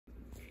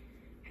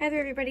Hi there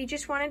everybody,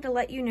 just wanted to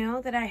let you know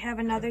that I have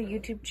another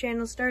YouTube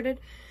channel started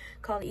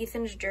called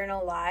Ethan's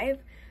Journal Live.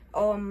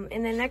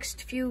 In the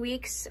next few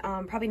weeks,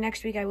 probably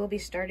next week, I will be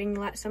starting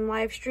some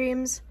live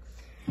streams.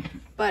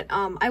 But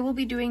I will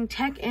be doing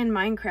tech and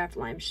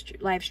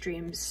Minecraft live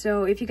streams.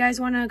 So if you guys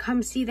want to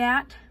come see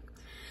that,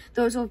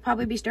 those will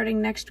probably be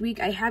starting next week.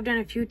 I have done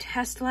a few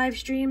test live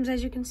streams,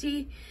 as you can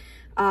see,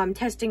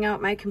 testing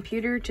out my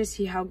computer to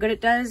see how good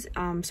it does.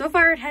 So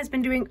far it has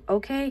been doing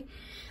okay.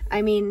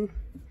 I mean,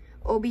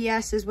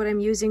 OBS is what I'm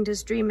using to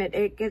stream it.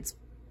 It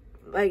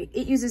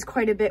uses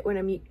quite a bit when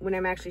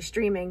I'm actually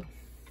streaming.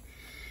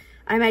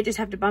 I might just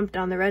have to bump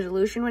down the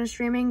resolution when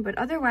streaming, but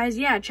otherwise,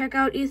 yeah, check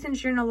out Ethan's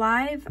Journal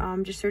Live.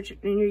 Just search it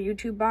in your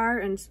YouTube bar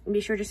and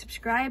be sure to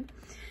subscribe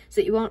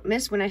so that you won't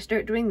miss when I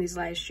start doing these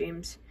live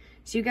streams.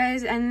 See you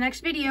guys in the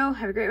next video.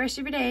 Have a great rest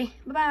of your day.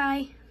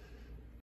 Bye-bye.